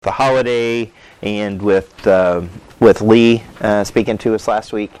the holiday and with Lee speaking to us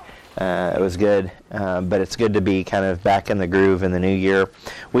last week. It was good, but it's good to be kind of back in the groove in the new year.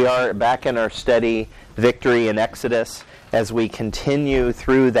 We are back in our study, Victory in Exodus. As we continue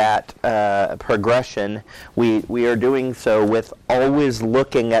through that progression, we are doing so with always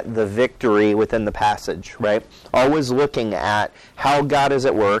looking at the victory within the passage, right? Always looking at how God is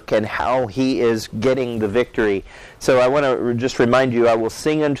at work and how He is getting the victory. So I want to just remind you, I will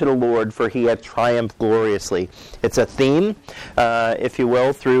sing unto the Lord, for He hath triumphed gloriously. It's a theme, if you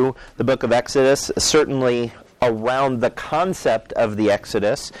will, through the book of Exodus, certainly around the concept of the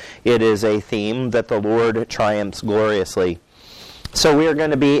Exodus. It is a theme that the Lord triumphs gloriously. So we are going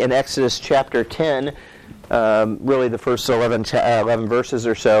to be in Exodus chapter 10, really the first 11 verses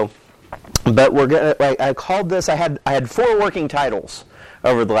or so. But we're going to, I called this, I had 4 working titles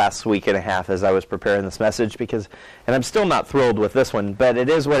over the last week and a half as I was preparing this message, because, and I'm still not thrilled with this one, but it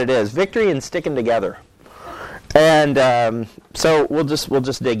is what it is. Victory and sticking together. And so we'll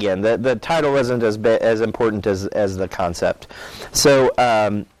just dig in. The title isn't as important as the concept. So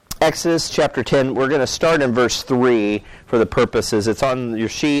Exodus chapter 10, we're going to start in verse 3 for the purposes. It's on your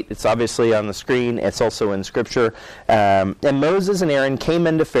sheet. It's obviously on the screen. It's also in Scripture. And Moses and Aaron came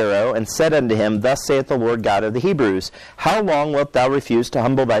into Pharaoh and said unto him, Thus saith the Lord God of the Hebrews, How long wilt thou refuse to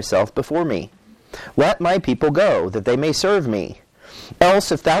humble thyself before me? Let my people go, that they may serve me.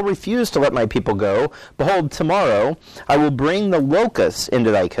 Else, if thou refuse to let my people go, behold, tomorrow I will bring the locusts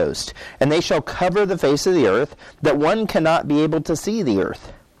into thy coast, and they shall cover the face of the earth, that one cannot be able to see the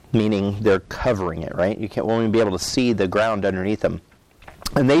earth. Meaning they're covering it, right? You won't even be able to see the ground underneath them.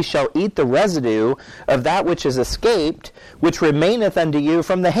 And they shall eat the residue of that which is escaped, which remaineth unto you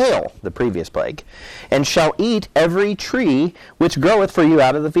from the hail, the previous plague, and shall eat every tree which groweth for you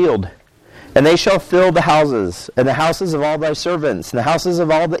out of the field. And they shall fill the houses, and the houses of all thy servants, and the houses of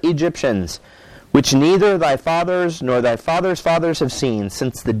all the Egyptians, which neither thy fathers nor thy fathers' fathers have seen,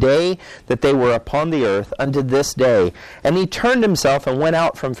 since the day that they were upon the earth unto this day. And he turned himself and went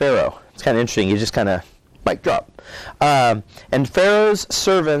out from Pharaoh. It's kind of interesting. He just kind of, mic drop. And Pharaoh's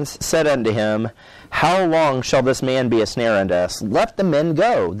servants said unto him, How long shall this man be a snare unto us? Let the men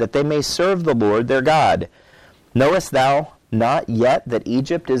go, that they may serve the Lord their God. Knowest thou not yet that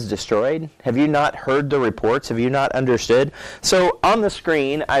Egypt is destroyed? Have you not heard the reports? Have you not understood? So on the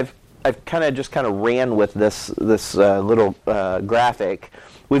screen, I've kind of ran with this little graphic.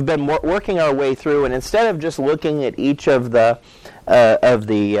 We've been working our way through, and instead of just looking at each of the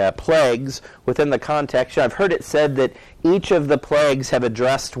plagues within the context, I've heard it said that each of the plagues have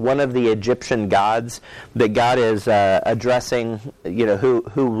addressed one of the Egyptian gods, that God is addressing, who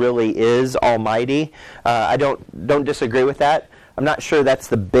really is Almighty. I don't disagree with that. I'm not sure that's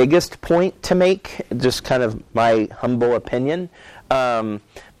the biggest point to make, just kind of my humble opinion.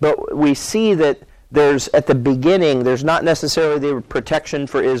 But we see that at the beginning, there's not necessarily the protection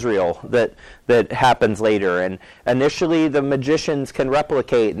for Israel that happens later. And initially, the magicians can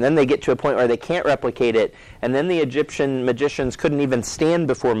replicate, and then they get to a point where they can't replicate it. And then the Egyptian magicians couldn't even stand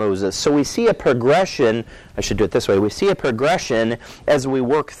before Moses. So we see a progression, I should do it this way, we see a progression as we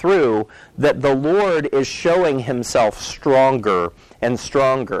work through that the Lord is showing Himself stronger and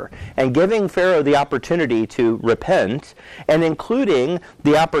stronger, and giving Pharaoh the opportunity to repent, and including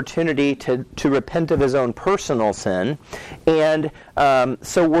the opportunity to repent of his own personal sin. And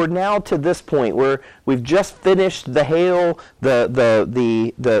so we're now to this point where we've just finished the hail,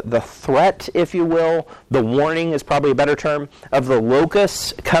 the threat, if you will, the warning is probably a better term, of the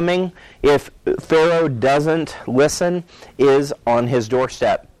locusts coming if Pharaoh doesn't listen, is on his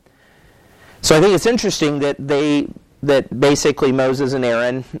doorstep. So I think it's interesting that basically Moses and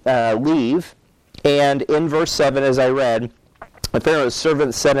Aaron leave, and in verse 7, as I read, Pharaoh's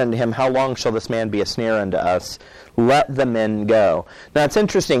servants said unto him, How long shall this man be a snare unto us? Let the men go. Now it's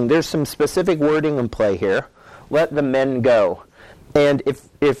interesting, there's some specific wording in play here. Let the men go. And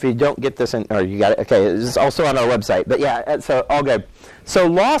if you don't get this, you got it, okay, it's also on our website, but yeah, so all good. So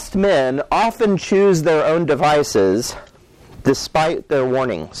lost men often choose their own devices despite their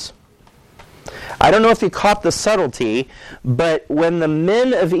warnings. I don't know if you caught the subtlety, but when the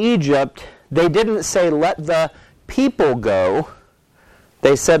men of Egypt, they didn't say, let the people go.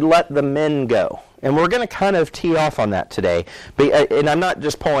 They said, let the men go. And we're going to kind of tee off on that today. And I'm not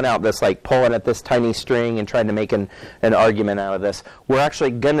just pulling out this, like pulling at this tiny string and trying to make an argument out of this. We're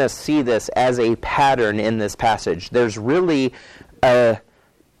actually going to see this as a pattern in this passage. There's really a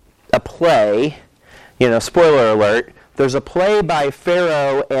play, spoiler alert, there's a play by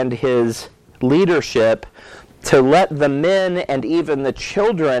Pharaoh and his leadership to let the men and even the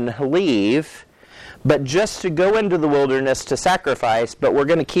children leave, but just to go into the wilderness to sacrifice, but we're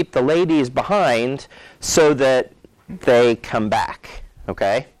going to keep the ladies behind so that they come back,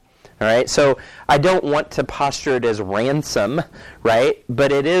 okay? All right, so I don't want to posture it as ransom, right?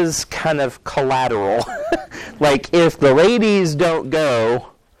 But it is kind of collateral. Like, if the ladies don't go,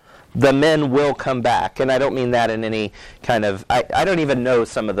 the men will come back. And I don't mean that in any kind of... I don't even know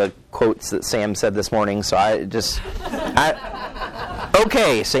some of the quotes that Sam said this morning, so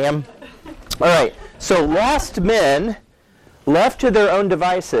okay, Sam. All right, so lost men, left to their own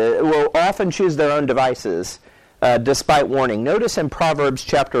devices, will often choose their own devices. Despite warning. Notice in Proverbs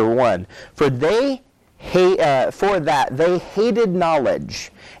chapter 1, for that they hated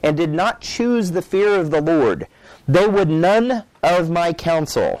knowledge and did not choose the fear of the Lord. They would none of my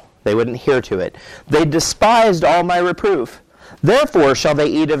counsel. They wouldn't hear to it. They despised all my reproof. Therefore shall they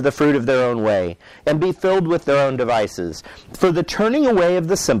eat of the fruit of their own way, and be filled with their own devices. For the turning away of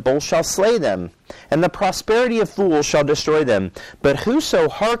the simple shall slay them, and the prosperity of fools shall destroy them. But whoso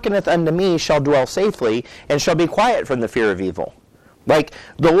hearkeneth unto me shall dwell safely, and shall be quiet from the fear of evil. Like,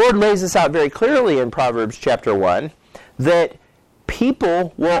 the Lord lays this out very clearly in Proverbs chapter 1, that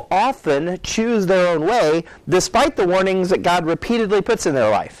people will often choose their own way, despite the warnings that God repeatedly puts in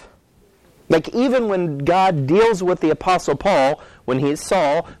their life. Like, even when God deals with the Apostle Paul, when he's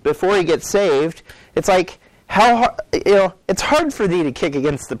Saul, before he gets saved, it's like, it's hard for thee to kick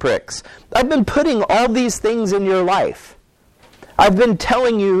against the pricks. I've been putting all these things in your life. I've been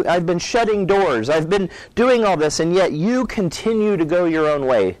telling you, I've been shutting doors, I've been doing all this, and yet you continue to go your own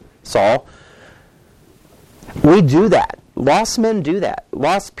way, Saul. We do that. Lost men do that.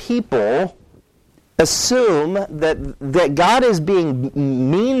 Lost people assume that God is being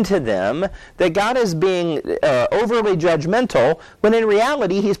mean to them, that God is being overly judgmental, when in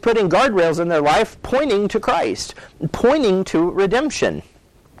reality he's putting guardrails in their life pointing to Christ, pointing to redemption.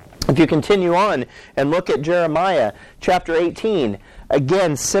 If you continue on and look at Jeremiah chapter 18,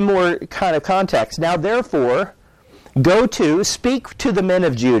 again, similar kind of context. Now therefore, go to, speak to the men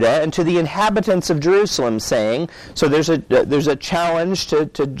of Judah and to the inhabitants of Jerusalem, saying, so there's a challenge to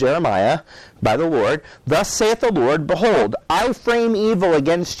Jeremiah by the Lord. Thus saith the Lord, behold, I frame evil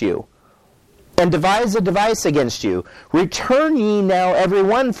against you, and devise a device against you. Return ye now every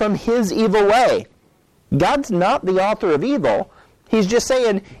one from his evil way. God's not the author of evil. He's just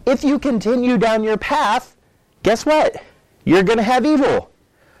saying, if you continue down your path, guess what? You're going to have evil.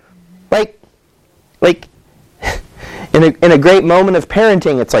 Like, in a great moment of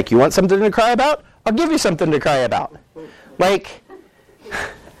parenting, it's like, you want something to cry about? I'll give you something to cry about. Like,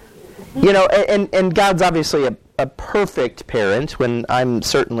 you know, and God's obviously a perfect parent, when I'm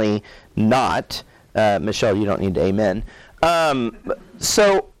certainly not. Michelle, you don't need to amen.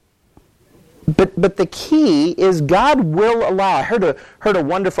 But the key is God will allow. I heard a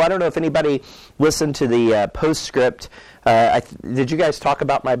wonderful, I don't know if anybody listened to the postscript. Did you guys talk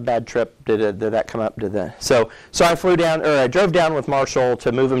about my bad trip? Did that come up? So I I drove down with Marshall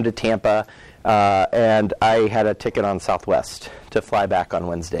to move him to Tampa, and I had a ticket on Southwest to fly back on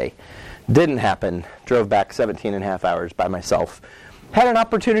Wednesday. Didn't happen. Drove back 17 and a half hours by myself. Had an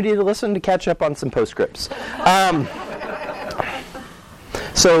opportunity to catch up on some postscripts.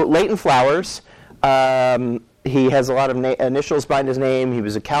 So Leighton Flowers, he has a lot of initials behind his name. He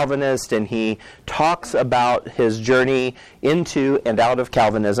was a Calvinist, and he talks about his journey into and out of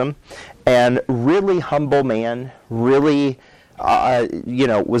Calvinism. And really humble man, really,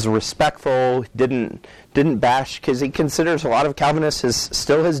 was respectful, didn't bash, because he considers a lot of Calvinists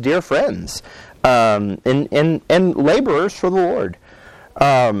still his dear friends, and laborers for the Lord.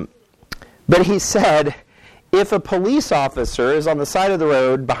 But he said, if a police officer is on the side of the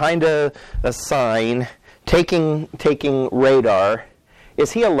road behind a sign taking radar,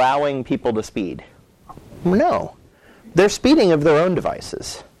 is he allowing people to speed? No. They're speeding of their own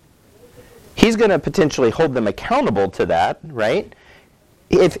devices. He's going to potentially hold them accountable to that, right?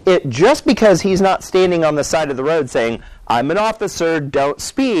 Just because he's not standing on the side of the road saying, I'm an officer, don't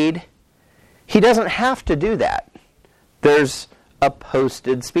speed, he doesn't have to do that. There's a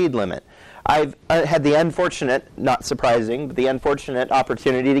posted speed limit. I've had the unfortunate, not surprising, but the unfortunate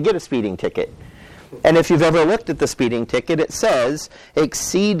opportunity to get a speeding ticket. And if you've ever looked at the speeding ticket, it says,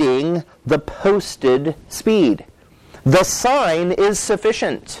 exceeding the posted speed. The sign is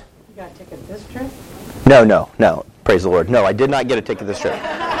sufficient. You got a ticket this trip? No. Praise the Lord. No, I did not get a ticket this trip.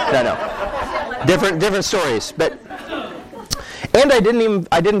 No. Different stories. But and I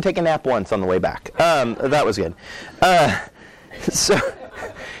didn't take a nap once on the way back. That was good.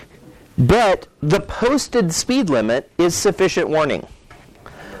 But the posted speed limit is sufficient warning.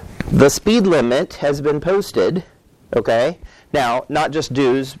 The speed limit has been posted, okay? Now, not just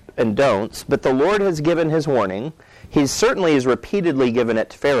do's and don'ts, but the Lord has given his warning. He certainly has repeatedly given it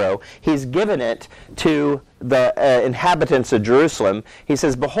to Pharaoh. He's given it to the inhabitants of Jerusalem. He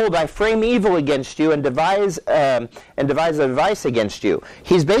says, "Behold, I frame evil against you and devise a device against you."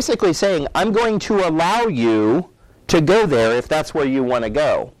 He's basically saying, I'm going to allow you to go there if that's where you want to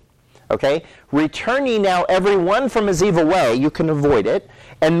go. Okay? Return ye now every one from his evil way, you can avoid it,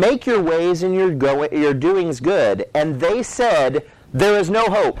 and make your ways and your doings good. And they said, there is no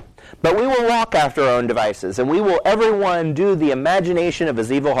hope, but we will walk after our own devices, and we will everyone do the imagination of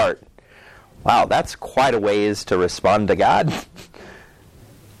his evil heart. Wow, that's quite a ways to respond to God.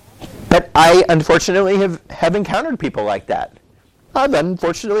 But I, unfortunately, have encountered people like that. I've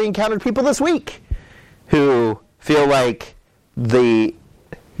unfortunately encountered people this week who feel like the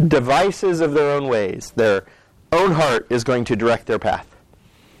devices of their own ways, their own heart is going to direct their path.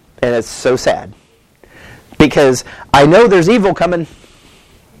 And it's so sad. Because I know there's evil coming,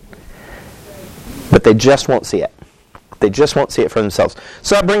 but they just won't see it. They just won't see it for themselves.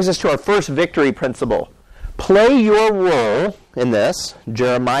 So that brings us to our first victory principle. Play your role in this.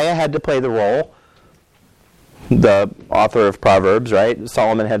 Jeremiah had to play the role. The author of Proverbs, right?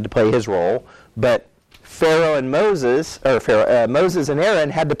 Solomon had to play his role. But Moses and Aaron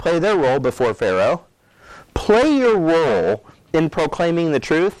had to play their role before Pharaoh. Play your role in proclaiming the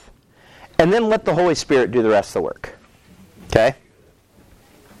truth, and then let the Holy Spirit do the rest of the work. Okay?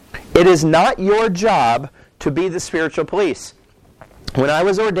 It is not your job to be the spiritual police. When I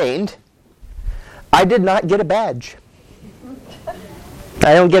was ordained, I did not get a badge.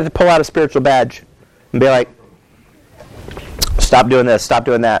 I don't get to pull out a spiritual badge and be like, stop doing this, stop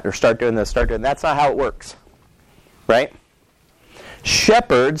doing that, or start doing this, start doing that. That's not how it works. Right?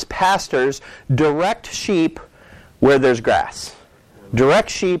 Shepherds, pastors, direct sheep where there's grass. Direct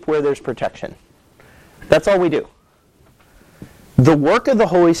sheep where there's protection. That's all we do. The work of the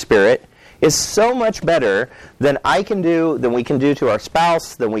Holy Spirit is so much better than we can do to our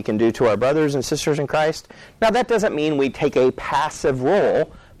spouse, than we can do to our brothers and sisters in Christ. Now, that doesn't mean we take a passive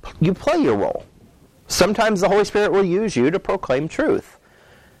role. You play your role. Sometimes the Holy Spirit will use you to proclaim truth.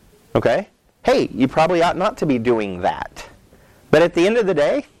 Okay? Hey, you probably ought not to be doing that. But at the end of the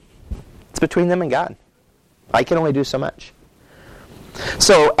day, it's between them and God. I can only do so much.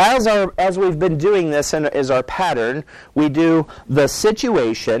 So as we've been doing this and as our pattern, we do the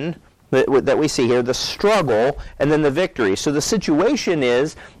situation that we see here, the struggle, and then the victory. So the situation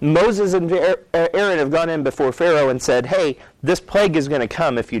is Moses and Aaron have gone in before Pharaoh and said, hey, this plague is going to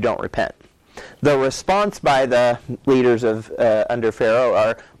come if you don't repent. The response by the leaders of under Pharaoh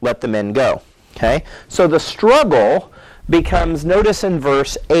are, let the men go. Okay? So the struggle becomes, notice in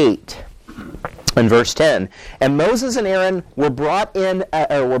verse 8 and verse 10, and Moses and Aaron were brought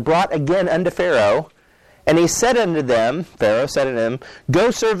again unto Pharaoh, and he said unto them, Pharaoh said unto them,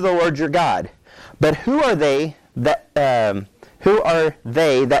 go serve the Lord your God. But who are they that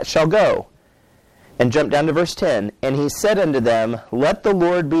shall go? And jump down to verse 10. And he said unto them, let the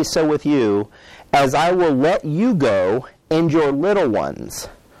Lord be so with you, as I will let you go, and your little ones.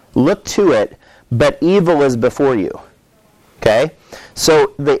 Look to it, but evil is before you. Okay?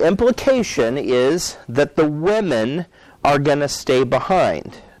 So the implication is that the women are going to stay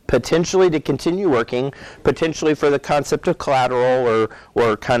behind, potentially to continue working, potentially for the concept of collateral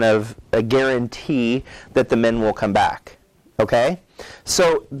or kind of a guarantee that the men will come back. Okay?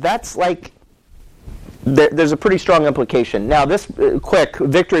 So that's like, there's a pretty strong implication. Now this quick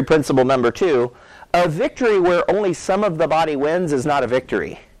victory principle number 2, a victory where only some of the body wins is not a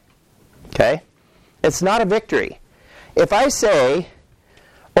victory. Okay? It's not a victory. If I say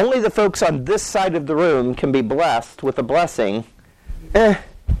only the folks on this side of the room can be blessed with a blessing, at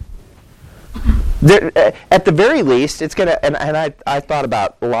the very least, it's going to, and I thought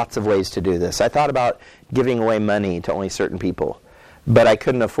about lots of ways to do this. I thought about giving away money to only certain people, but I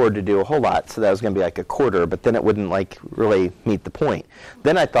couldn't afford to do a whole lot, so that was going to be like a quarter, but then it wouldn't like really meet the point.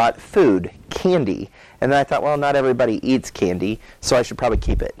 Then I thought food, candy, and then I thought, well, not everybody eats candy, so I should probably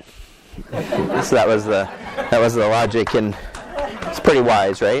keep it. So that was the logic, and it's pretty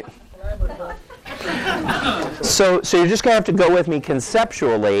wise, right? So you're just going to have to go with me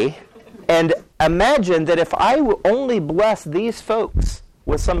conceptually and imagine that if I only bless these folks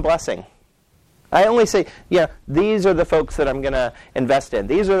with some blessing, I only say, yeah, these are the folks that I'm going to invest in.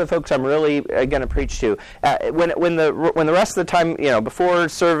 These are the folks I'm really going to preach to. When the rest of the time, before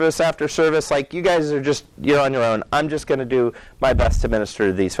service, after service, like you guys are just on your own. I'm just going to do my best to minister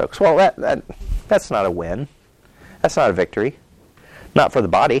to these folks. Well, that's not a win. That's not a victory. Not for the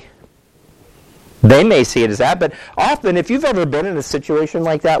body. They may see it as that, but often if you've ever been in a situation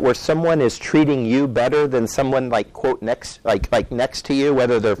like that where someone is treating you better than someone like quote next next to you,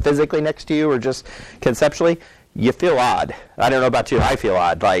 whether they're physically next to you or just conceptually, you feel odd. I don't know about you, I feel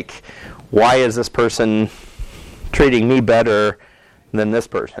odd. Like, why is this person treating me better than this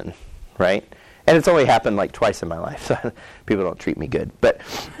person, right? And it's only happened like twice in my life, so people don't treat me good. But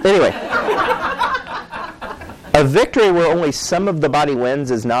anyway, a victory where only some of the body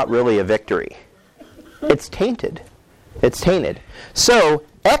wins is not really a victory. It's tainted. It's tainted. So,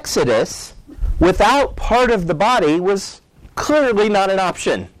 Exodus, without part of the body, was clearly not an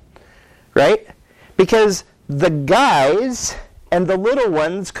option, right? Because the guys and the little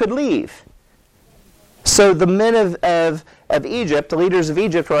ones could leave. So the men of Egypt, the leaders of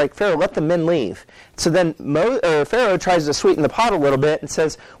Egypt, were like, Pharaoh, let the men leave. So then Pharaoh tries to sweeten the pot a little bit and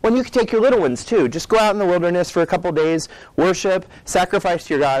says, well, you can take your little ones too. Just go out in the wilderness for a couple days, worship, sacrifice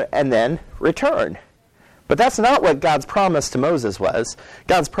to your God, and then return. But that's not what God's promise to Moses was.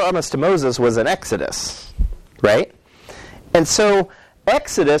 God's promise to Moses was an exodus, right? And so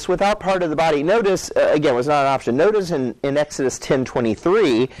Exodus, without part of the body, notice, again, was not an option. Notice in Exodus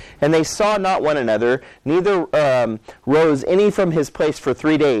 10:23, and they saw not one another, neither rose any from his place for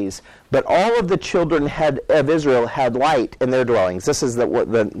 3 days, but all of the children of Israel had light in their dwellings. This is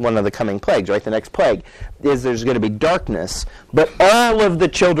one of the coming plagues, right? The next plague is there's going to be darkness, but all of the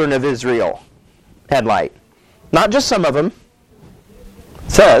children of Israel had light. Not just some of them.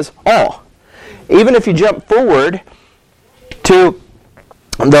 It says all. Even if you jump forward to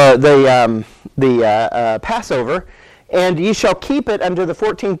the Passover, and ye shall keep it unto the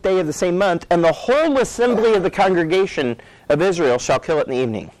 14th day of the same month, and the whole assembly of the congregation of Israel shall kill it in the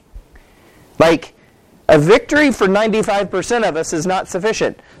evening. Like, a victory for 95% of us is not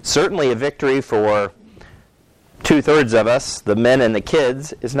sufficient. Certainly a victory for 2/3 of us, the men and the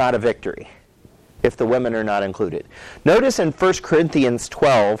kids, is not a victory if the women are not included. Notice in 1 Corinthians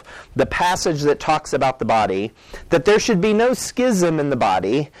 12, the passage that talks about the body, that there should be no schism in the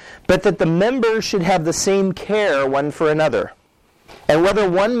body, but that the members should have the same care one for another. And whether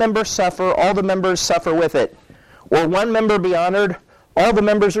one member suffer, all the members suffer with it. Or one member be honored, all the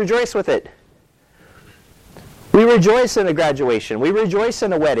members rejoice with it. We rejoice in a graduation. We rejoice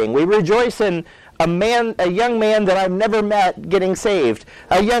in a wedding. We rejoice in a young man that I've never met getting saved.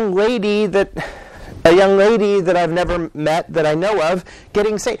 A young lady that I've never met, that I know of,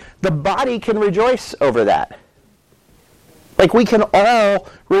 getting saved. The body can rejoice over that. Like, we can all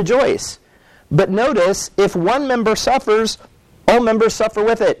rejoice. But notice, if one member suffers, all members suffer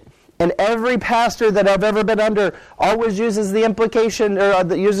with it. And every pastor that I've ever been under always uses the implication, or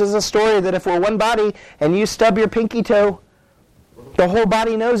uses a story that if we're one body and you stub your pinky toe, the whole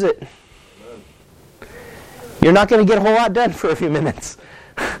body knows it. You're not going to get a whole lot done for a few minutes.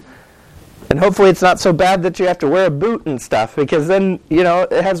 And hopefully it's not so bad that you have to wear a boot and stuff, because then,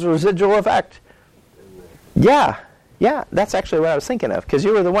 it has a residual effect. Yeah, that's actually what I was thinking of, because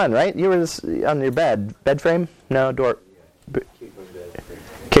you were the one, right? You were on your bed frame? No, door.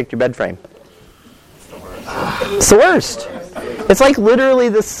 Kicked your bed frame. It's the worst. It's like literally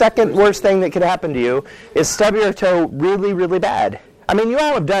the second worst thing that could happen to you is stub your toe really, really bad. I mean, you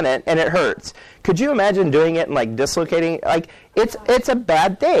all have done it, and it hurts. Could you imagine doing it and, dislocating? It's a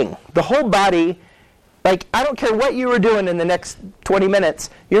bad thing. The whole body, I don't care what you were doing in the next 20 minutes,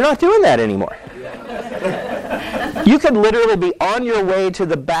 you're not doing that anymore. You could literally be on your way to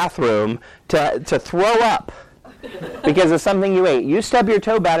the bathroom to throw up because of something you ate. You stub your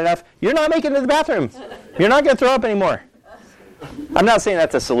toe bad enough, you're not making it to the bathroom. You're not going to throw up anymore. I'm not saying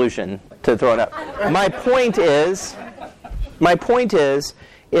that's a solution to throwing up. My point is,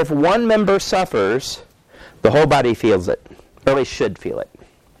 if one member suffers, the whole body feels it, or at least should feel it.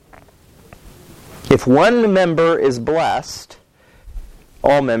 If one member is blessed,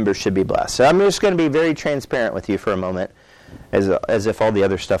 all members should be blessed. So I'm just going to be very transparent with you for a moment, as if all the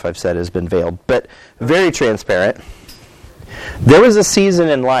other stuff I've said has been veiled, but very transparent. There was a season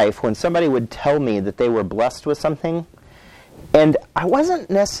in life when somebody would tell me that they were blessed with something, and I wasn't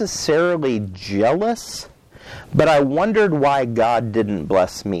necessarily jealous, but I wondered why God didn't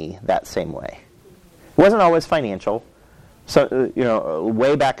bless me that same way. It wasn't always financial. So,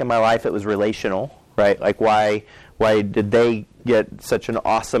 way back in my life it was relational, right? Like, why did they get such an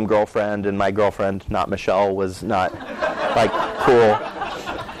awesome girlfriend and my girlfriend, not Michelle, was not, cool?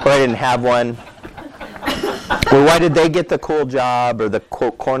 Or I didn't have one. Or why did they get the cool job or the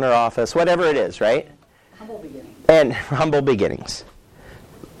corner office? Whatever it is, right? Humble beginnings. And humble beginnings.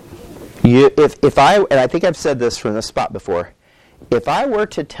 And I think I've said this from this spot before, if I were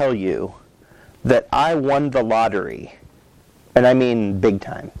to tell you that I won the lottery And I mean big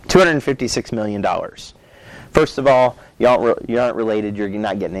time. $256 million. First of all, you aren't related. You're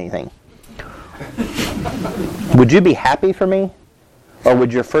not getting anything. Would you be happy for me? Or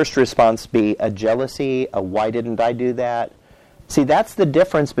would your first response be a jealousy, a why didn't I do that? See, that's the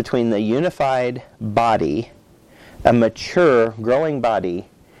difference between the unified body, a mature, growing body,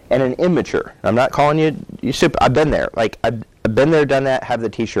 and an immature. I'm not calling you super. I've been there. Like, I've been there, done that, have the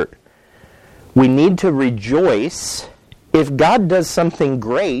t-shirt. We need to rejoice if God does something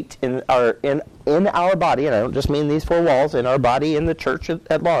great in our body, and I don't just mean these four walls, in our body, in the church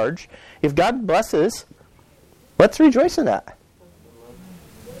at large. If God blesses, let's rejoice in that.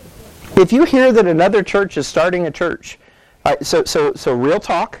 If you hear that another church is starting a church, so Real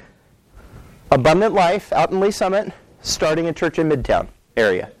Talk, Abundant Life out in Lee Summit, starting a church in Midtown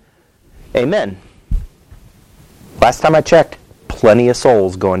area. Amen. Last time I checked, plenty of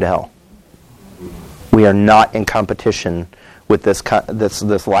souls going to hell. We are not in competition with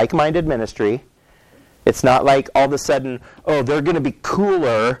this like-minded ministry. It's not like all of a sudden, oh, they're going to be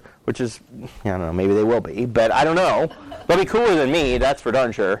cooler, which is, I don't know, maybe they will be, but I don't know. They'll be cooler than me, that's for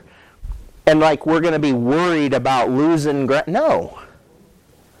darn sure. And like we're going to be worried about losing ground. No.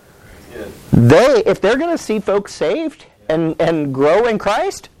 If they're going to see folks saved and grow in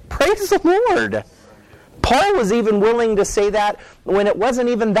Christ, praise the Lord. Paul was even willing to say that when it wasn't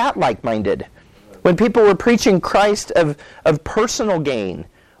even that like-minded. When people were preaching Christ of personal gain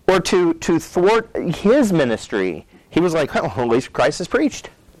or to thwart his ministry, he was like, well, at least Christ is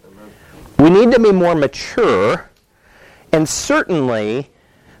preached. We need to be more mature, and certainly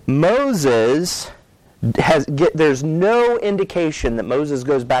Moses there's no indication that Moses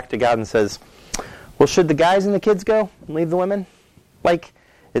goes back to God and says, well, should the guys and the kids go and leave the women? Like,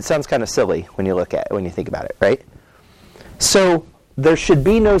 it sounds kind of silly when you think about it, right? So there should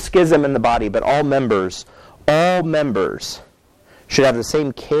be no schism in the body, but all members should have the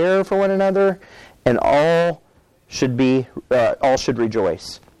same care for one another, and all should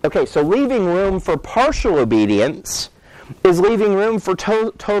rejoice. Okay, so leaving room for partial obedience is leaving room for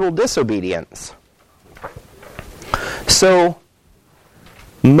total disobedience. So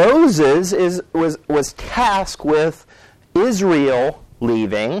Moses was tasked with Israel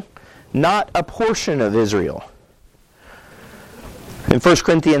leaving, not a portion of Israel. In 1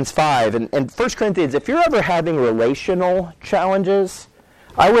 Corinthians 5, and 1 Corinthians, if you're ever having relational challenges,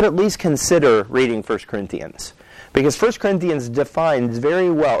 I would at least consider reading 1 Corinthians. Because 1 Corinthians defines very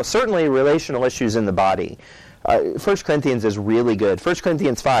well, certainly relational issues in the body. 1 Corinthians is really good. 1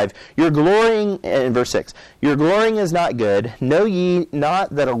 Corinthians 5, your glorying, in verse 6, your glorying is not good. Know ye not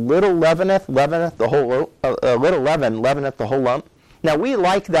that a little leaven leaveneth the whole lump? Now, we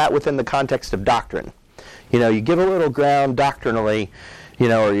like that within the context of doctrine. You know, you give a little ground doctrinally,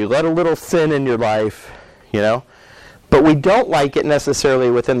 or you let a little sin in your life, But we don't like it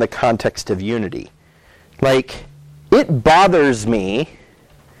necessarily within the context of unity. Like, it bothers me,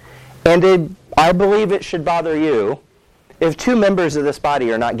 and I believe it should bother you, if two members of this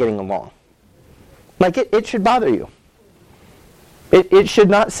body are not getting along. Like, it should bother you. It should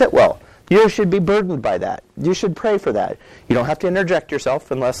not sit well. You should be burdened by that. You should pray for that. You don't have to interject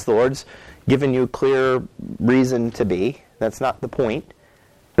yourself unless the Lord's given you clear reason to be. That's not the point.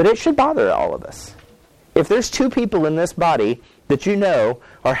 But it should bother all of us. If there's two people in this body that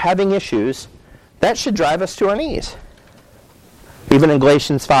are having issues, that should drive us to our knees. Even in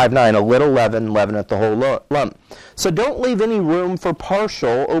Galatians 5:9, a little leaven leaveneth the whole lump. So don't leave any room for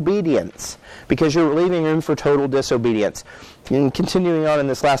partial obedience, because you're leaving room for total disobedience. And continuing on in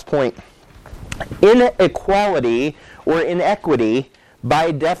this last point, inequality or inequity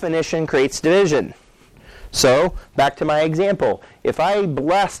by definition creates division. So, back to my example. If I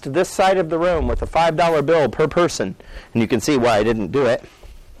blessed this side of the room with a $5 bill per person, and you can see why I didn't do it,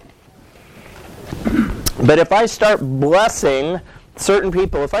 but if I start blessing certain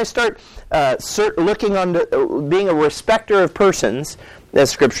people, if I start looking on being a respecter of persons,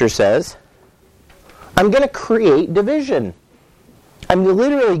 as Scripture says, I'm going to create division. I'm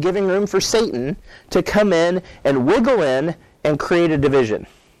literally giving room for Satan to come in and wiggle in and create a division.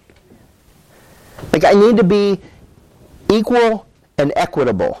 Like, I need to be equal and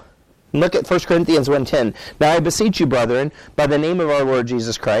equitable. Look at 1 Corinthians 1:10. Now I beseech you, brethren, by the name of our Lord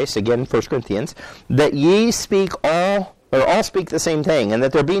Jesus Christ, again 1 Corinthians, that ye all speak the same thing, and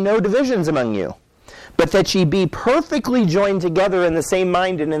that there be no divisions among you, but that ye be perfectly joined together in the same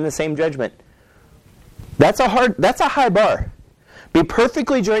mind and in the same judgment. That's a high bar. Be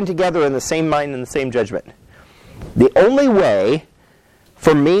perfectly joined together in the same mind and the same judgment. The only way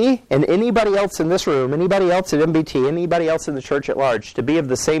for me and anybody else in this room, anybody else at MBT, anybody else in the church at large, to be of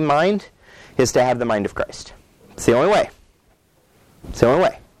the same mind is to have the mind of Christ. It's the only way. It's the only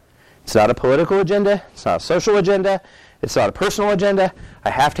way. It's not a political agenda. It's not a social agenda. It's not a personal agenda. I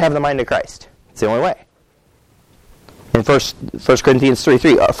have to have the mind of Christ. It's the only way. In 1 Corinthians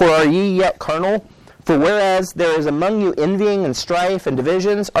 3:3, for are ye yet carnal? For whereas there is among you envying and strife and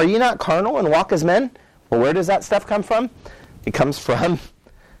divisions, are ye not carnal and walk as men? Well, where does that stuff come from? It comes from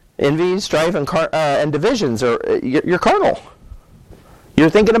envy, strife, and divisions. You're carnal.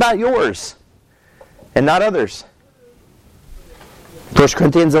 You're thinking about yours and not others. 1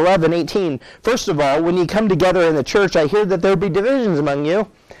 Corinthians 11:18. First of all, when ye come together in the church, I hear that there be divisions among you,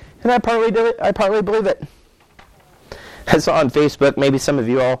 and I partly believe it. I saw on Facebook, maybe some of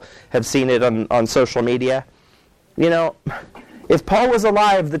you all have seen it on social media. You know, if Paul was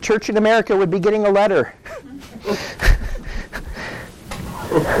alive, the church in America would be getting a letter.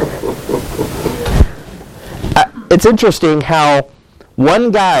 It's interesting how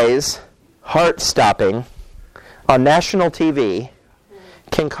one guy's heart stopping on national TV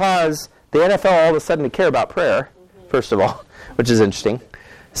can cause the NFL all of a sudden to care about prayer, first of all, which is interesting.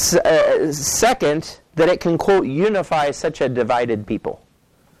 Second, that it can, quote, unify such a divided people.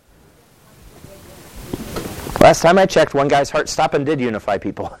 Last time I checked, one guy's heart stopping did unify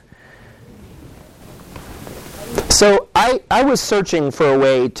people. So I was searching for a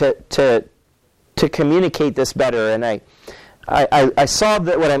way to communicate this better, and I saw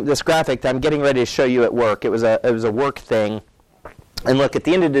that this graphic that I'm getting ready to show you at work. It was a work thing, and look, at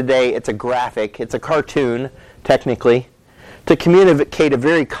the end of the day, it's a graphic. It's a cartoon, technically, to communicate a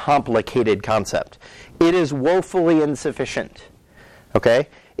very complicated concept. It is woefully insufficient. Okay,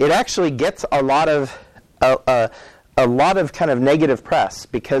 it actually gets a lot of kind of negative press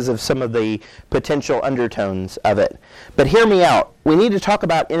because of some of the potential undertones of it. But hear me out. We need to talk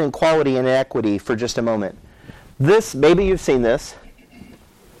about inequality and inequity for just a moment. This, maybe you've seen this,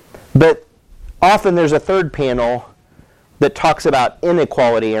 but often there's a third panel that talks about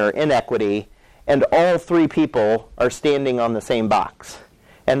inequality or inequity, and all three people are standing on the same box.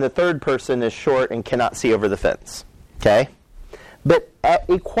 And the third person is short and cannot see over the fence. Okay? But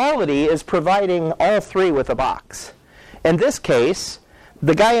equality is providing all three with a box. In this case,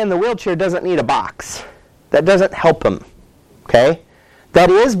 the guy in the wheelchair doesn't need a box. That doesn't help him. Okay? That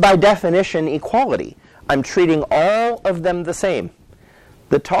is, by definition, equality. I'm treating all of them the same.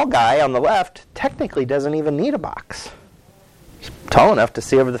 The tall guy on the left technically doesn't even need a box. He's tall enough to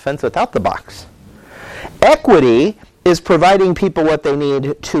see over the fence without the box. Equity is providing people what they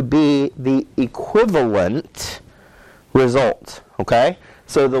need to be the equivalent result. Okay?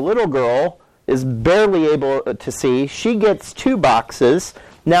 So the little girl is barely able to see. She gets 2 boxes.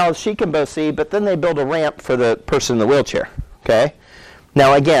 Now she can both see, but then they build a ramp for the person in the wheelchair. Okay?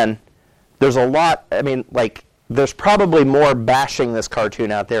 Now again, there's a lot, there's probably more bashing this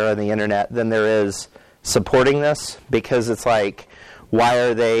cartoon out there on the internet than there is supporting this, because it's like, why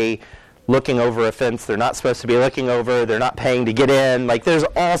are they looking over a fence they're not supposed to be looking over? They're not paying to get in. Like, there's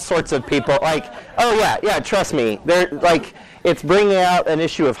all sorts of people, oh yeah, trust me. They're like, it's bringing out an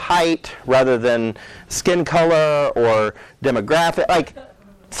issue of height rather than skin color or demographic.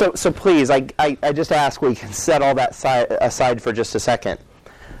 So please, I just ask we can set all that aside for just a second.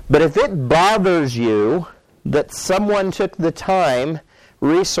 But if it bothers you that someone took the time,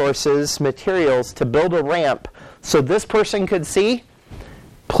 resources, materials to build a ramp so this person could see,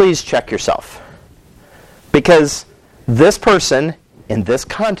 please check yourself. Because this person, in this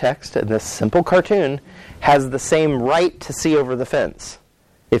context, in this simple cartoon, has the same right to see over the fence,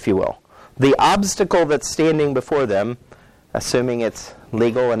 if you will. The obstacle that's standing before them, assuming it's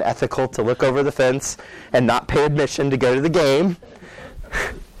legal and ethical to look over the fence and not pay admission to go to the game,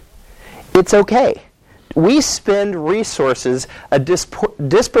 it's okay. We spend resources, a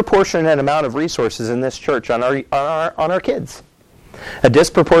disproportionate amount of resources in this church on our kids. A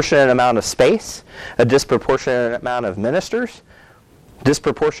disproportionate amount of space, a disproportionate amount of ministers,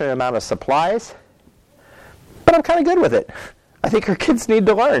 disproportionate amount of supplies. But I'm kind of good with it. I think our kids need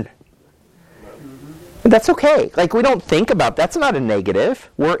to learn. And that's okay. We don't think about that's not a negative.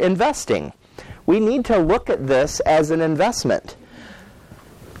 We're investing. We need to look at this as an investment.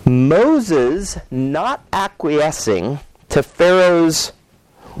 Moses not acquiescing to Pharaoh's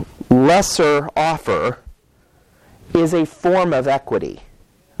lesser offer is a form of equity.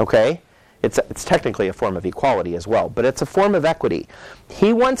 Okay? It's technically a form of equality as well, but it's a form of equity.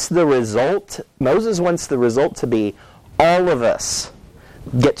 He wants the result, Moses wants the result to be all of us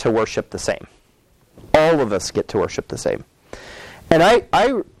get to worship the same. All of us get to worship the same. And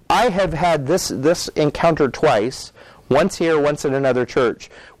I have had this encounter twice, once here, once in another church,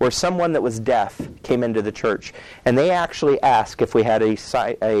 where someone that was deaf came into the church, and they actually asked if we had a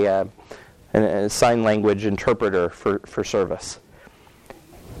sign language interpreter for service.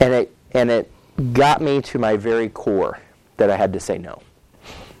 And it got me to my very core that I had to say no.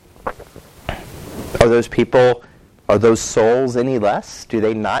 Are those people, are those souls any less? Do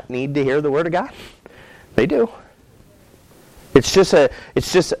they not need to hear the Word of God? They do. It's just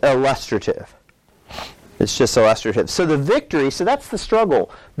illustrative. It's just illustrative. So the victory, so that's the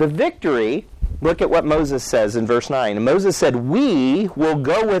struggle. The victory, look at what Moses says in verse 9. And Moses said, we will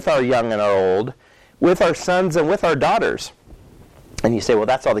go with our young and our old, with our sons and with our daughters. And you say, well,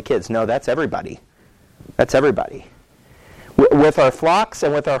 that's all the kids. No, that's everybody. That's everybody. With our flocks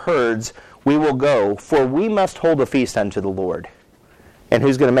and with our herds, we will go, for we must hold a feast unto the Lord. And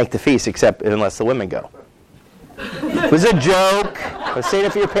who's going to make the feast unless the women go? It was a joke. I was saying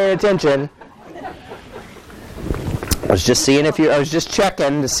if you're paying attention. I was just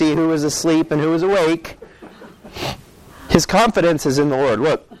checking to see who was asleep and who was awake. His confidence is in the Lord.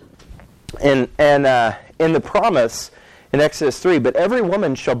 Look, and in the promise in Exodus 3, but every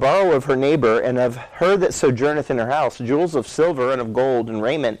woman shall borrow of her neighbor and of her that sojourneth in her house jewels of silver and of gold and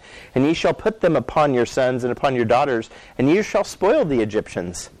raiment, and ye shall put them upon your sons and upon your daughters, and ye shall spoil the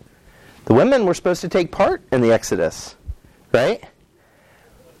Egyptians. The women were supposed to take part in the Exodus, right?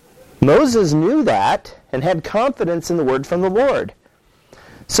 Moses knew that and had confidence in the word from the Lord.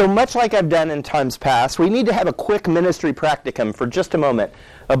 So much like I've done in times past, we need to have a quick ministry practicum for just a moment.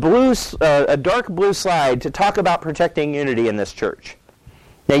 A dark blue slide to talk about protecting unity in this church.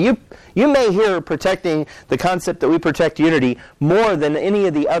 Now you may hear protecting the concept that we protect unity more than any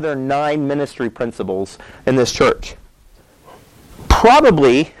of the other 9 ministry principles in this church.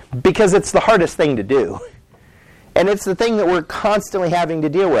 Probably because it's the hardest thing to do. And it's the thing that we're constantly having to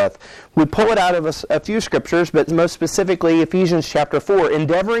deal with. We pull it out of a few scriptures, but most specifically Ephesians chapter 4,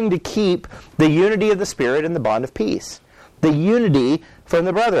 endeavoring to keep the unity of the Spirit in the bond of peace. The unity from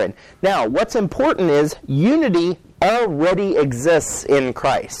the brethren. Now, what's important is unity already exists in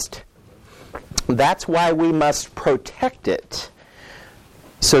Christ. That's why we must protect it.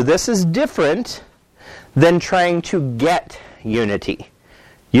 So this is different than trying to get unity.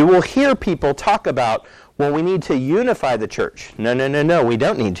 You will hear people talk about, well, we need to unify the church. No, we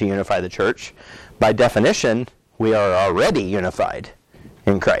don't need to unify the church. By definition, we are already unified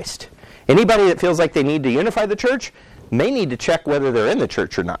in Christ. Anybody that feels like they need to unify the church may need to check whether they're in the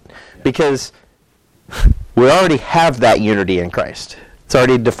church or not, because we already have that unity in Christ. It's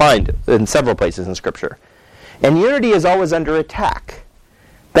already defined in several places in Scripture. And unity is always under attack.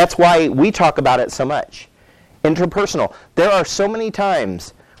 That's why we talk about it so much. Interpersonal. There are so many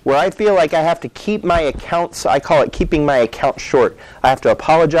times where I feel like I have to keep my accounts, I call it keeping my account short. I have to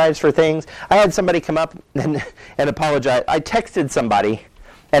apologize for things. I had somebody come up and apologize. I texted somebody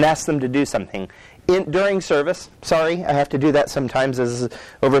and asked them to do something. During service, sorry, I have to do that sometimes as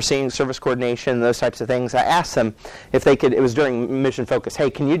overseeing service coordination, those types of things. I asked them if they could, it was during Mission Focus, hey,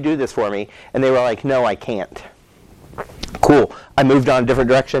 can you do this for me? And they were like, no, I can't. Cool. I moved on a different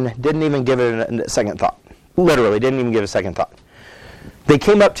direction, didn't even give it a second thought. Literally, didn't even give a second thought. They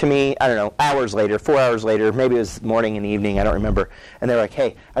came up to me, I don't know, hours later, 4 hours later, maybe it was morning and evening, I don't remember, and they were like,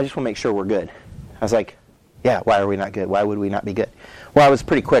 hey, I just want to make sure we're good. I was like, yeah, why are we not good? Why would we not be good? Well, I was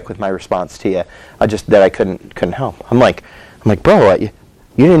pretty quick with my response to you. I couldn't help. I'm like, bro, you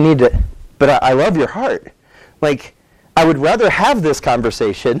didn't need to, but I love your heart. Like, I would rather have this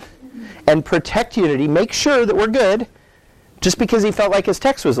conversation and protect unity, make sure that we're good, just because he felt like his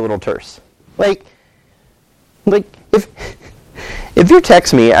text was a little terse. Like if you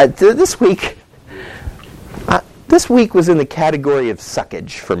text me this week was in the category of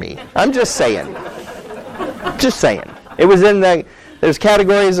suckage for me. I'm just saying. It was in there's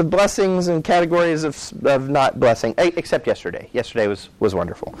categories of blessings and categories of not blessing, except yesterday. Yesterday was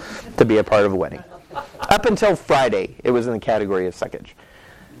wonderful to be a part of a wedding. Up until Friday, it was in the category of suckage.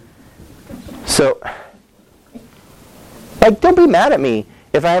 So, don't be mad at me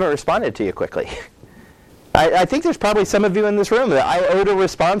if I haven't responded to you quickly. I think there's probably some of you in this room that I owed a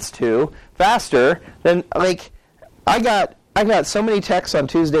response to faster than, I got so many texts on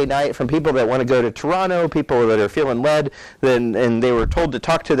Tuesday night from people that want to go to Toronto, people that are feeling led, and they were told to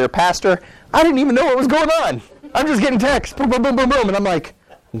talk to their pastor. I didn't even know what was going on. I'm just getting texts, boom, boom, boom, boom, boom, and I'm like,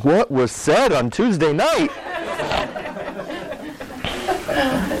 what was said on Tuesday night?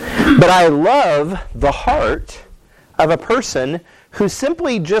 But I love the heart of a person who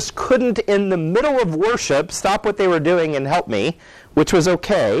simply just couldn't, in the middle of worship, stop what they were doing and help me, which was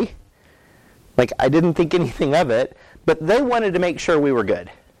okay. I didn't think anything of it, but they wanted to make sure we were good.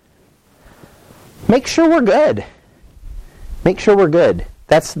 Make sure we're good. Make sure we're good.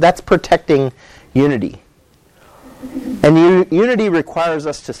 That's protecting unity. And unity requires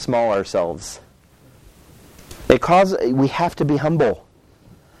us to small ourselves. We have to be humble.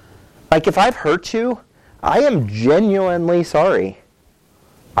 Like if I've hurt you, I am genuinely sorry.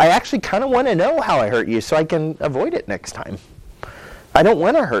 I actually kind of want to know how I hurt you so I can avoid it next time. I don't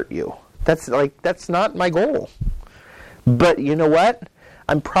want to hurt you. That's not my goal. But you know what?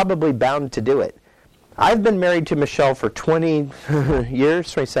 I'm probably bound to do it. I've been married to Michelle for 20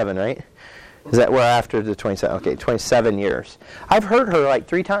 years, 27, right? Is that where after the 27? Okay, 27 years. I've hurt her like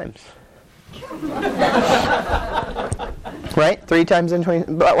 3 times. Right? 3 times in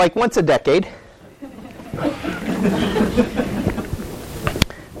 20, but like once a decade.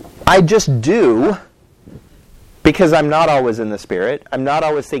 I just do because I'm not always in the Spirit. I'm not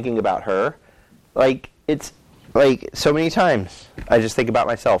always thinking about her. Like, it's like so many times I just think about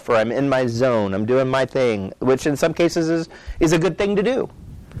myself, or I'm in my zone, I'm doing my thing, which in some cases is a good thing to do.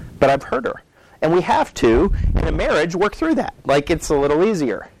 But I've hurt her. And we have to, in a marriage, work through that. Like, it's a little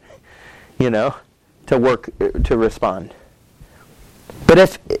easier, to respond.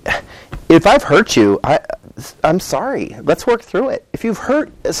 But if I've hurt you, I'm sorry. Let's work through it. If you've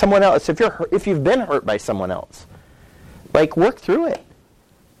hurt someone else, if you've been hurt by someone else, like, work through it.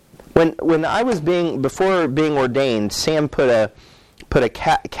 When I was before being ordained, Sam put a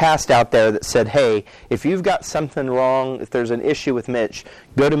cast out there that said, hey, if you've got something wrong, if there's an issue with Mitch,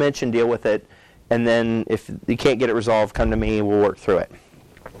 go to Mitch and deal with it. And then if you can't get it resolved, come to me, we'll work through it.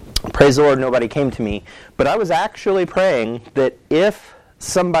 Praise the Lord, nobody came to me. But I was actually praying that if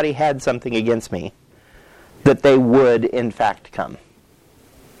somebody had something against me, that they would, in fact, come.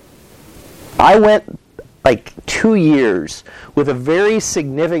 I went like 2 years with a very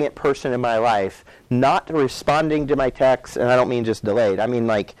significant person in my life not responding to my texts, and I don't mean just delayed. I mean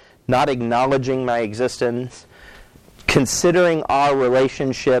like not acknowledging my existence, considering our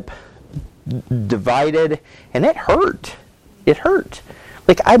relationship divided, and it hurt. It hurt.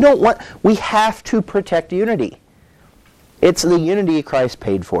 Like, we have to protect unity. It's the unity Christ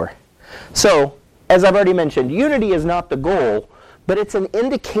paid for. So, as I've already mentioned, unity is not the goal, but it's an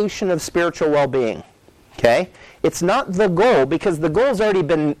indication of spiritual well-being. Okay? It's not the goal, because the goal's already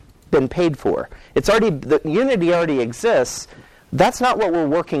been paid for. The unity already exists. That's not what we're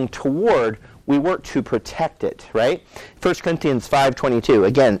working toward. We work to protect it, right? 1 Corinthians 5:22.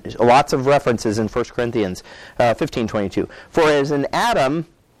 Again, lots of references in 1 Corinthians 15:22. For as in Adam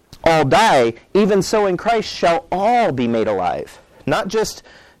all die, even so in Christ shall all be made alive. Not just,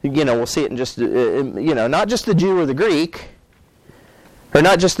 we'll see it in just, not just the Jew or the Greek, or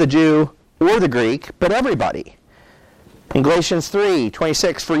not just the Jew or the Greek, but everybody. In Galatians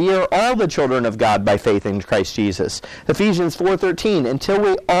 3:26, for ye are all the children of God by faith in Christ Jesus. Ephesians 4:13, until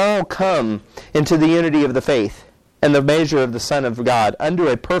we all come into the unity of the faith and the measure of the Son of God, unto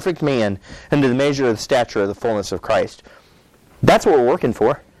a perfect man, unto the measure of the stature of the fullness of Christ. That's what we're working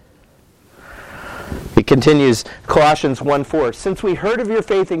for. It continues, Colossians 1:4, since we heard of your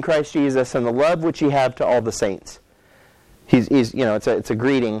faith in Christ Jesus and the love which ye have to all the saints. It's a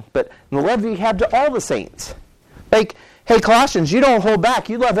greeting, but the love you have to all the saints. Like, hey, Colossians, you don't hold back.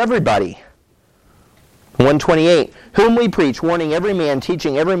 You love everybody. 1:28, whom we preach, warning every man,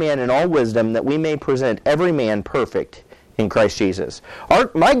 teaching every man in all wisdom, that we may present every man perfect in Christ Jesus.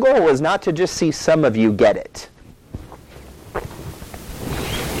 My goal is not to just see some of you get it.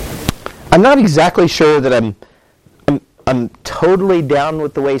 I'm not exactly sure that I'm totally down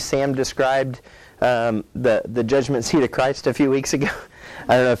with the way Sam described the judgment seat of Christ a few weeks ago.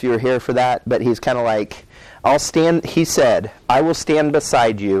 I don't know if you were here for that, but he's kind of like, he said, I will stand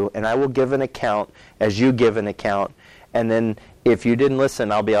beside you, and I will give an account as you give an account. And then if you didn't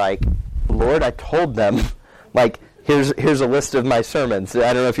listen, I'll be like, Lord, I told them, like, here's a list of my sermons.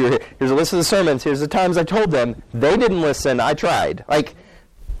 I don't know if you're here. Here's a list of the sermons. Here's the times I told them. They didn't listen. I tried. Like,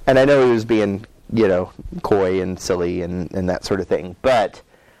 and I know he was being, coy and silly and that sort of thing. But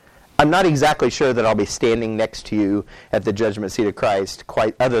I'm not exactly sure that I'll be standing next to you at the judgment seat of Christ,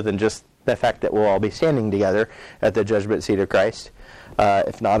 quite other than just the fact that we'll all be standing together at the judgment seat of Christ,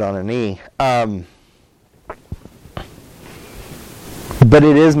 if not on a knee. But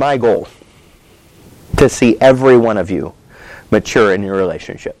it is my goal to see every one of you mature in your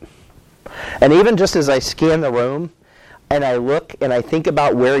relationship. And even just as I scan the room, and I look and I think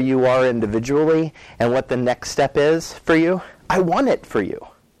about where you are individually and what the next step is for you, I want it for you.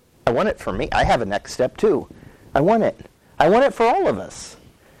 I want it for me. I have a next step too. I want it. I want it for all of us.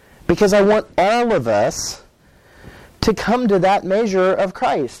 Because I want all of us to come to that measure of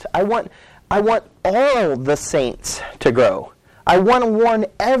Christ. I want all the saints to grow. I want to warn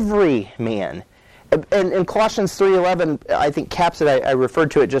every man. And in Colossians 3:11, I think caps it, I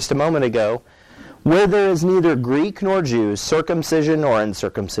referred to it just a moment ago, where there is neither Greek nor Jew, circumcision nor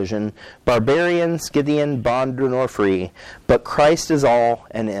uncircumcision, barbarian, Scythian, bond nor free, but Christ is all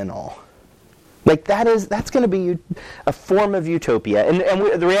and in all. Like that's going to be a form of utopia. And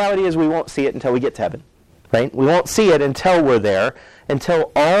the reality is we won't see it until we get to heaven. Right? We won't see it until we're there,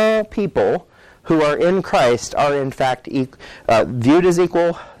 until all people who are in Christ are in fact viewed as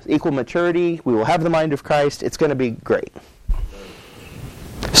equal maturity. We will have the mind of Christ. It's going to be great.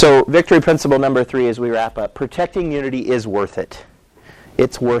 So victory principle number 3 as we wrap up. Protecting unity is worth it.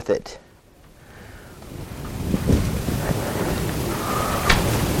 It's worth it.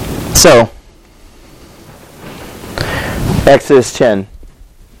 So, Exodus 10.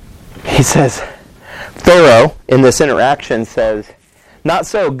 He says, Pharaoh, in this interaction, says, "Not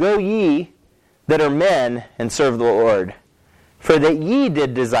so, go ye that are men, and serve the Lord. For that ye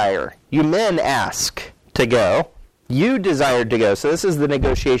did desire, you men ask to go, you desired to go." So this is the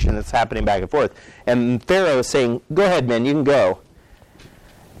negotiation that's happening back and forth. And Pharaoh is saying, "Go ahead, men, you can go."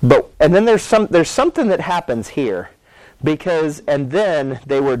 And then there's something that happens here. And then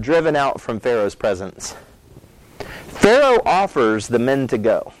they were driven out from Pharaoh's presence. Pharaoh offers the men to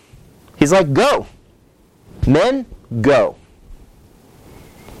go. He's like, "Go. Men, go."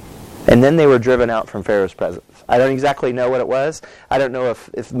 And then they were driven out from Pharaoh's presence. I don't exactly know what it was. I don't know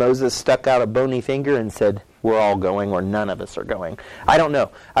if Moses stuck out a bony finger and said, "We're all going," or "None of us are going." I don't know.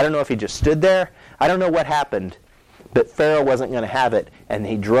 I don't know if he just stood there. I don't know what happened. But Pharaoh wasn't going to have it, and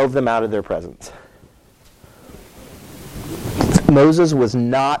he drove them out of their presence. Moses was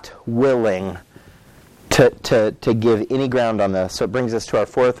not willing to give any ground on this. So it brings us to our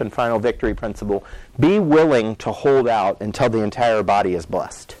 4th and final victory principle. Be willing to hold out until the entire body is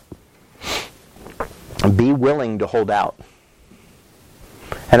blessed. Be willing to hold out.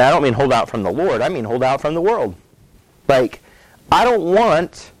 And I don't mean hold out from the Lord. I mean hold out from the world. Like, I don't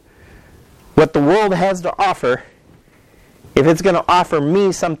want what the world has to offer if it's going to offer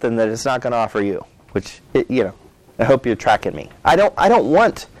me something that it's not going to offer you. Which, I hope you're tracking me. I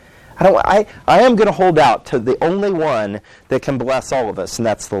am going to hold out to the only one that can bless all of us, and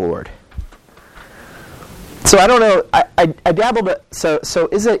that's the Lord. So I don't know. I dabbled. So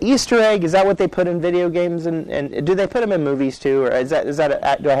is it Easter egg? Is that what they put in video games? And do they put them in movies too? Or do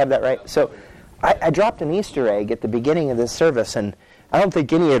I have that right? So I dropped an Easter egg at the beginning of this service, and I don't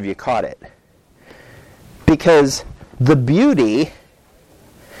think any of you caught it. Because the beauty,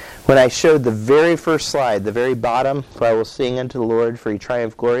 when I showed the very first slide, the very bottom, "For I will sing unto the Lord, for he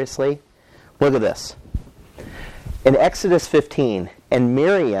triumphed gloriously." Look at this. In Exodus 15, and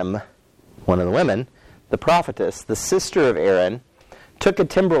Miriam, one of the women, the prophetess, the sister of Aaron, took a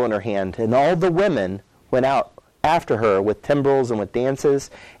timbrel in her hand, and all the women went out after her with timbrels and with dances.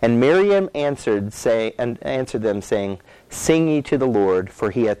 And Miriam answered them, saying, "Sing ye to the Lord,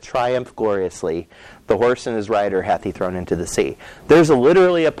 for he hath triumphed gloriously. The horse and his rider hath he thrown into the sea." There's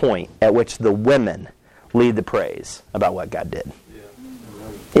literally a point at which the women lead the praise about what God did.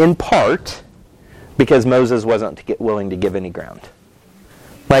 Yeah. In part, because Moses wasn't willing to give any ground.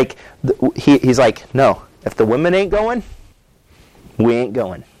 Like, he's like, "No, if the women ain't going, we ain't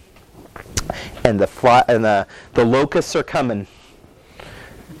going." And the locusts are coming.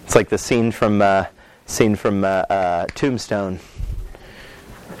 It's like the scene from Tombstone.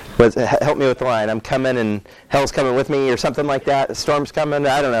 Help me with the line. "I'm coming and hell's coming with me," or something like that. "The storm's coming."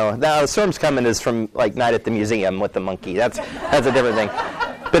 I don't know. The storm's coming is from like Night at the Museum with the monkey. That's a different thing.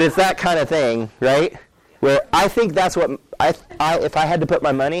 But it's that kind of thing, right? Where I think that's what if I had to put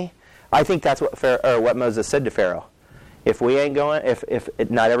my money, I think that's what Moses said to Pharaoh. If we ain't going, if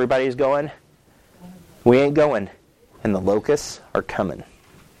not everybody's going, we ain't going, and the locusts are coming.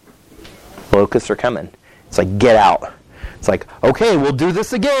 The locusts are coming. It's like, get out. It's like, okay, we'll do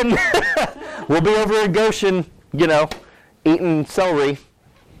this again. We'll be over in Goshen, eating celery,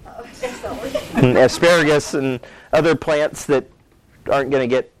 and asparagus, and other plants that aren't going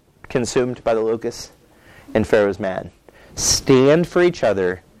to get consumed by the locusts. And Pharaoh's mad. Stand for each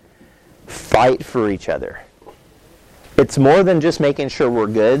other. Fight for each other. It's more than just making sure we're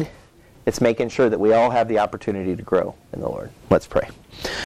good. It's making sure that we all have the opportunity to grow in the Lord. Let's pray.